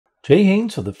Jay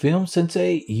Haynes of the Film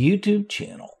Sensei YouTube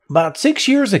channel. About 6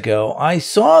 years ago, I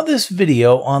saw this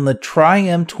video on the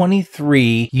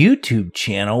TryM23 YouTube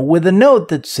channel with a note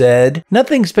that said,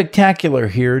 "Nothing spectacular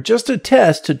here, just a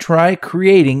test to try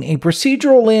creating a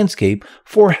procedural landscape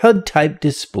for HUD-type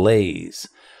displays."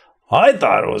 I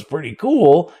thought it was pretty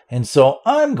cool, and so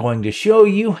I'm going to show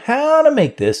you how to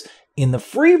make this in the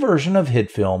free version of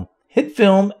HitFilm,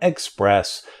 HitFilm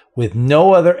Express, with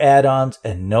no other add-ons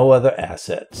and no other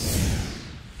assets.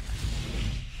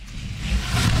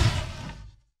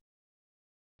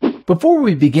 Before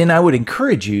we begin, I would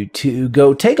encourage you to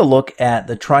go take a look at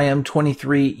the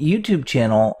TryM23 YouTube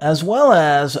channel, as well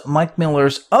as Mike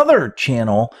Miller's other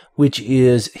channel, which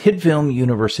is HitFilm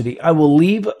University. I will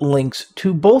leave links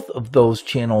to both of those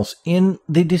channels in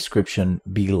the description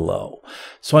below.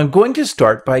 So I'm going to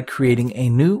start by creating a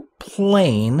new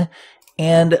plane,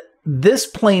 and this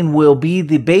plane will be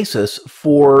the basis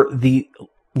for the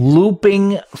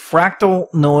looping fractal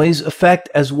noise effect,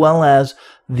 as well as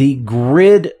the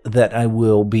grid that I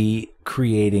will be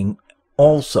creating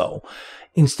also.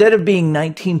 Instead of being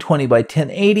 1920 by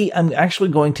 1080, I'm actually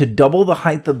going to double the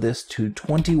height of this to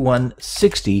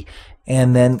 2160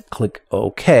 and then click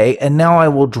OK. And now I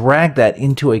will drag that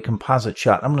into a composite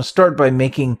shot. I'm going to start by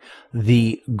making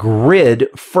the grid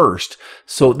first.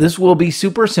 So this will be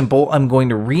super simple. I'm going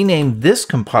to rename this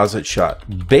composite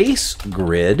shot Base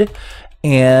Grid,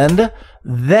 and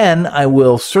then I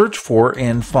will search for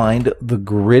and find the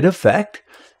grid effect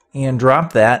and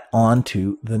drop that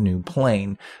onto the new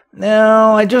plane.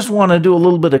 Now, I just want to do a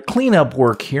little bit of cleanup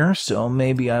work here, so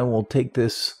maybe I will take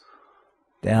this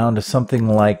down to something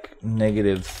like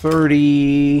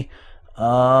 -30.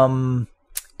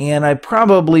 And I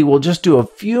probably will just do a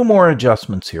few more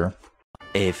adjustments here.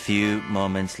 A few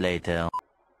moments later.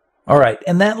 All right,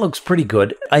 and that looks pretty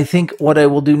good. I think what I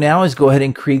will do now is go ahead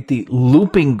and create the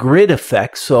looping grid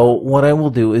effect. So what I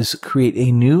will do is create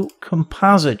a new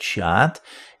composite shot,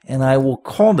 and I will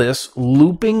call this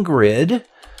looping grid.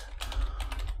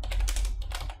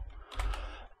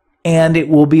 And it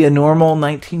will be a normal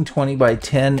 1920 by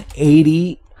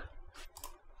 1080,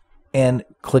 and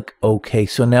click OK.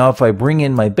 So now if I bring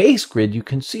in my base grid, you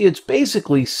can see it's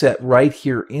basically set right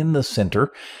here in the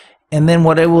center. And then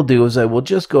what I will do is I will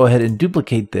just go ahead and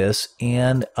duplicate this,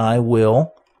 and I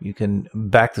will, you can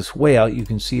back this way out, you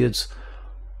can see it's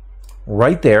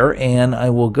right there, and I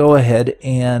will go ahead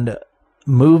and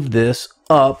move this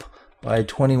up by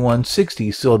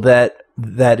 2160 so that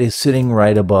that is sitting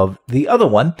right above the other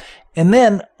one. And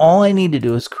then all I need to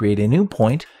do is create a new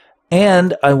point,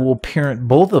 and I will parent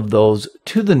both of those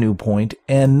to the new point,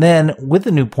 and then with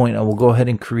the new point I will go ahead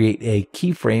and create a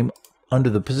keyframe under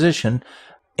the position.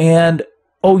 And,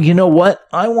 oh, you know what?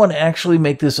 I want to actually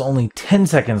make this only 10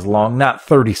 seconds long, not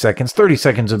 30 seconds. 30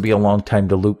 seconds would be a long time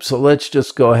to loop. So let's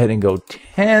just go ahead and go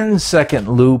 10-second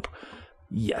loop.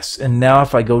 Yes. And now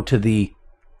if I go to the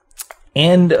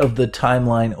end of the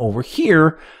timeline over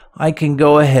here, I can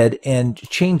go ahead and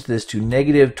change this to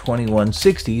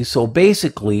 -2160. So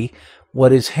basically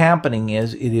what is happening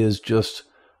is it is just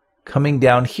coming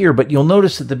down here. But you'll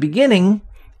notice at the beginning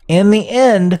and the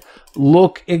end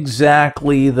look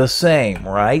exactly the same,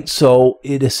 right? So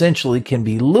it essentially can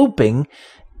be looping.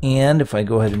 And if I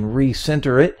go ahead and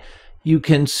recenter it, you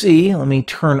can see, let me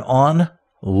turn on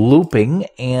looping,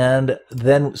 and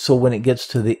then so when it gets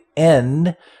to the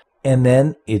end, and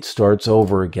then it starts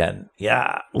over again.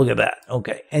 Yeah, look at that.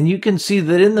 Okay. And you can see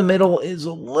that in the middle is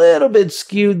a little bit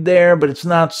skewed there, but it's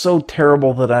not so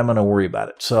terrible that I'm going to worry about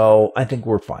it. So I think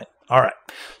we're fine. All right.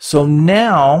 So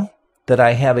now that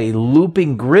I have a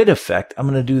looping grid effect, I'm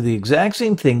going to do the exact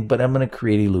same thing, but I'm going to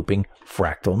create a looping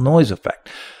fractal noise effect.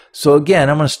 So again,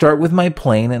 I'm going to start with my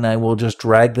plane, and I will just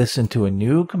drag this into a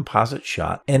new composite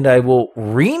shot, and I will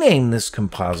rename this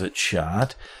composite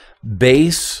shot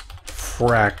Base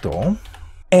Fractal,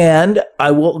 and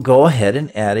I will go ahead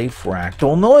and add a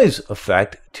fractal noise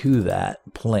effect to that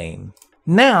plane.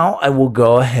 Now I will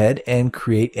go ahead and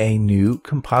create a new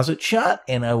composite shot,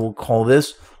 and I will call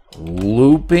this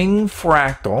looping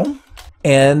fractal.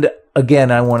 And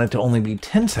again, I want it to only be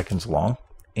 10 seconds long,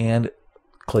 and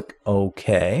click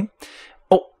OK.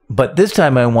 Oh, but this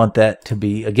time I want that to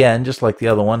be, again, just like the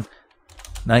other one,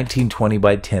 1920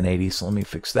 by 1080. So let me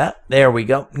fix that. There we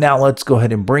go. Now let's go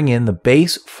ahead and bring in the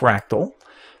base fractal.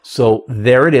 So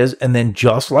there it is. And then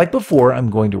just like before, I'm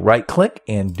going to right click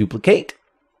and duplicate.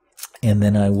 And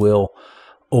then I will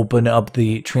open up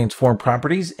the transform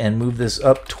properties and move this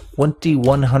up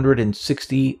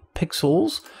 2160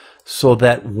 pixels so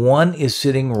that one is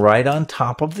sitting right on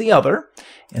top of the other.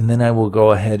 And then I will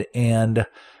go ahead and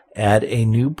add a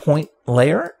new point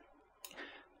layer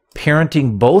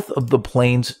parenting both of the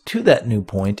planes to that new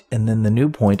point, and then the new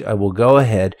point I will go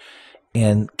ahead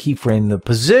and keyframe the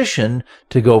position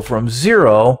to go from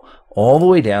 0 all the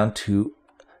way down to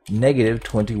negative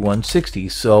 2160.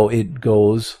 So it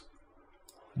goes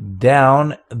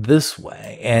down this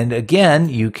way. And again,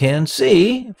 you can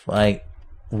see, if I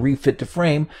refit to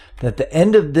frame, that the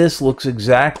end of this looks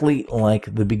exactly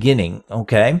like the beginning,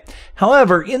 okay?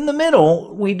 However, in the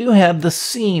middle, we do have the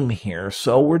seam here,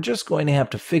 so we're just going to have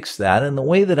to fix that. And the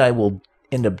way that I will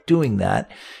end up doing that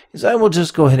is I will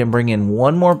just go ahead and bring in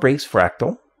one more base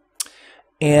fractal.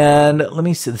 And let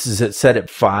me see, this is set at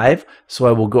 5, so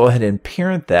I will go ahead and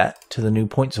parent that to the new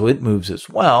point so it moves as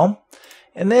well.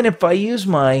 And then if I use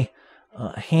my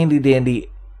handy-dandy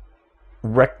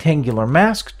rectangular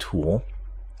mask tool,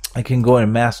 I can go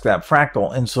and mask that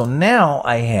fractal. And so now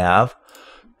I have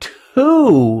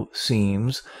 2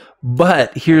 seams,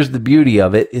 but here's the beauty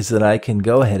of it, is that I can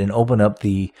go ahead and open up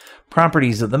the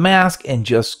properties of the mask and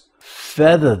just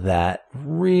feather that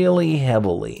really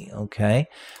heavily, okay?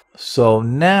 So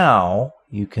now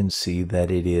you can see that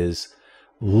it is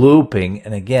looping,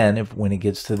 and again, when it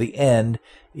gets to the end,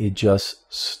 it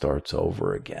just starts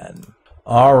over again.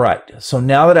 All right, so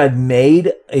now that I've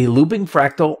made a looping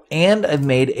fractal and I've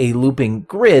made a looping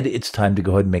grid, it's time to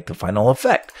go ahead and make the final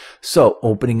effect. So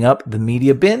opening up the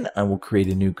media bin, I will create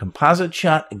a new composite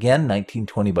shot, again,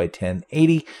 1920 by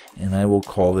 1080, and I will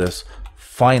call this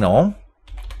Final,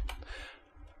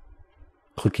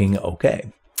 clicking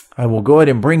OK. I will go ahead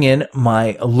and bring in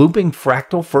my looping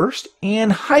fractal first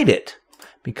and hide it,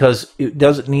 because it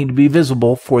doesn't need to be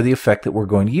visible for the effect that we're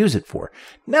going to use it for.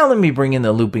 Now let me bring in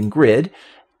the looping grid,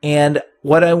 and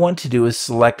what I want to do is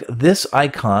select this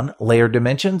icon, layer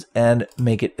dimensions, and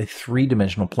make it a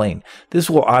 3-dimensional plane. This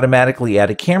will automatically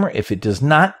add a camera. If it does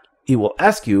not, it will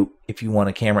ask you if you want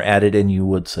a camera added, and you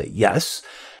would say yes.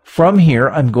 From here,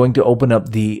 I'm going to open up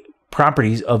the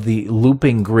properties of the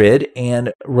looping grid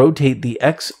and rotate the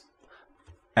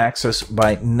x-axis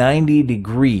by 90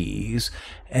 degrees.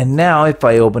 And now if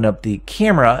I open up the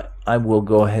camera, I will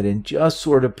go ahead and just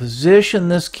sort of position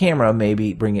this camera,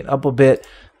 maybe bring it up a bit,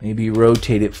 maybe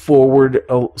rotate it forward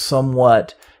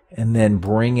somewhat, and then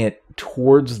bring it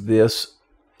towards this,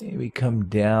 maybe come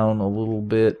down a little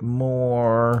bit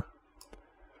more.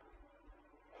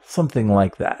 Something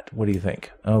like that. What do you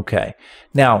think? Okay.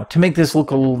 Now, to make this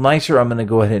look a little nicer, I'm going to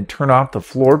go ahead and turn off the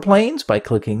floor planes by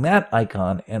clicking that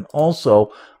icon. And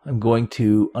also, I'm going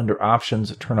to, under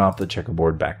Options, turn off the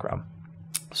checkerboard background.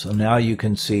 So now you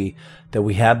can see that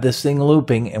we have this thing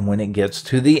looping, and when it gets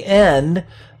to the end,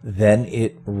 then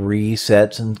it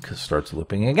resets and starts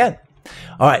looping again.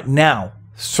 All right. Now,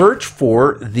 search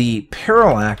for the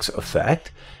parallax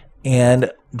effect and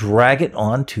drag it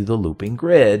onto the looping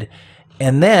grid.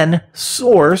 And then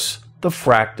source the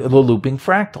looping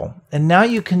fractal. And now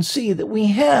you can see that we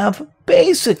have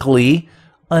basically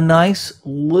a nice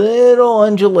little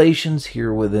undulations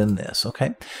here within this,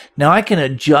 okay? Now I can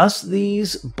adjust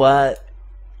these, but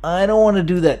I don't want to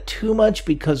do that too much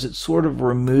because it sort of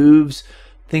removes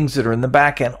things that are in the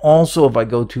back end. Also, if I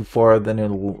go too far, then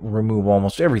it'll remove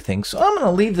almost everything. So I'm going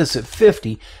to leave this at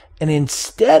 50. And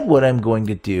instead, what I'm going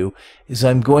to do is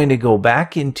I'm going to go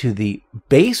back into the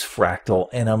base fractal,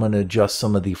 and I'm going to adjust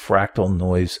some of the fractal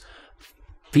noise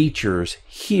features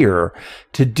here.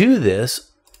 To do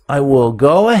this, I will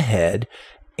go ahead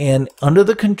and under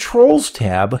the Controls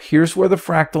tab, here's where the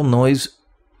fractal noise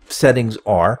settings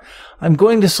are. I'm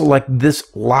going to select this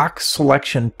lock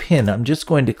selection pin. I'm just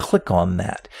going to click on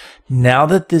that. Now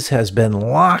that this has been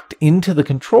locked into the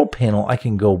control panel, I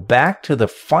can go back to the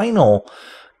final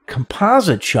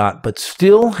composite shot, but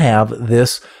still have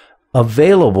this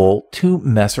available to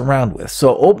mess around with.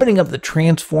 So opening up the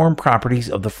transform properties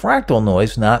of the fractal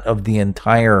noise, not of the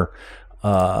entire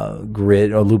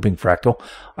grid or looping fractal,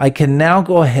 I can now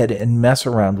go ahead and mess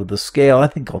around with the scale. I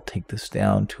think I'll take this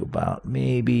down to about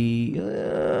maybe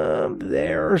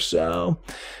there or so.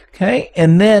 Okay,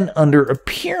 and then under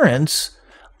appearance,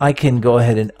 I can go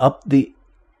ahead and up the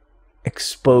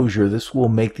exposure. This will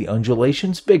make the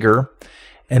undulations bigger.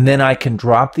 And then I can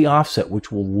drop the offset, which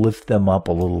will lift them up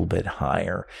a little bit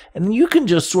higher. And you can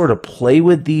just sort of play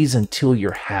with these until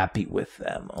you're happy with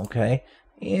them, okay?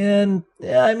 And,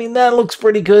 I mean, that looks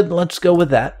pretty good. Let's go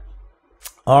with that.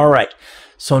 All right.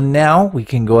 So now we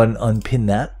can go ahead and unpin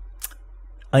that.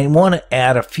 I want to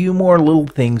add a few more little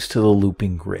things to the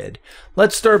looping grid.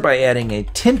 Let's start by adding a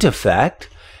tint effect.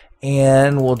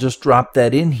 And we'll just drop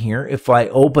that in here. If I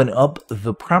open up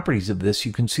the properties of this,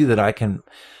 you can see that I can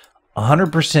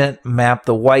 100% map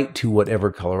the white to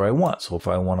whatever color I want. So if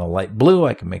I want a light blue,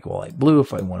 I can make a light blue.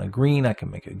 If I want a green, I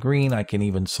can make a green. I can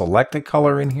even select a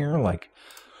color in here like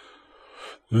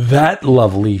that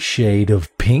lovely shade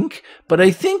of pink. But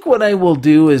I think what I will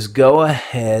do is go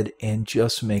ahead and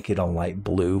just make it a light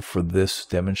blue for this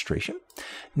demonstration.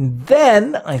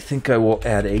 Then I think I will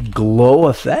add a glow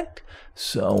effect.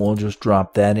 So we'll just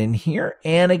drop that in here.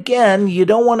 And again, you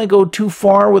don't want to go too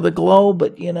far with a glow,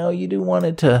 but you know, you do want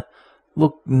it to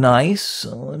look nice.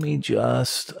 So let me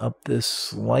just up this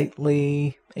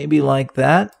slightly, maybe like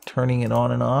that, turning it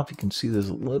on and off. You can see there's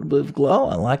a little bit of glow.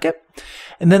 I like it.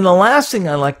 And then the last thing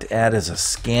I like to add is a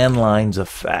scan lines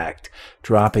effect.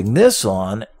 Dropping this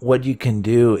on, what you can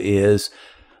do is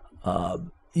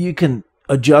you can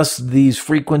adjust these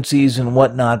frequencies and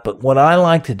whatnot, but what I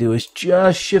like to do is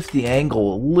just shift the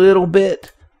angle a little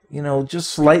bit, you know,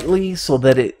 just slightly, so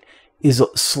that it is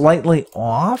slightly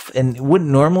off, and it wouldn't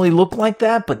normally look like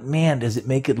that, but man, does it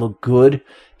make it look good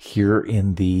here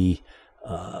in the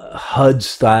HUD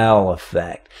style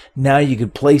effect. Now you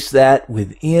could place that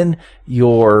within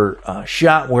your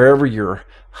shot, wherever your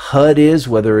HUD is,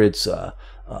 whether it's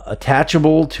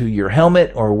attachable to your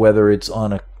helmet or whether it's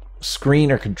on a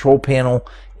screen or control panel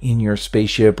in your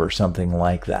spaceship or something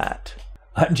like that.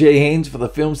 I'm Jay Haynes for the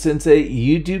Film Sensei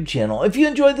YouTube channel. If you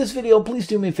enjoyed this video, please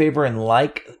do me a favor and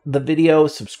like the video,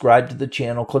 subscribe to the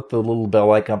channel, click the little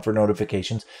bell icon for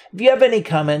notifications. If you have any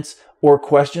comments or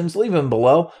questions, leave them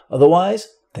below. Otherwise,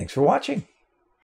 thanks for watching.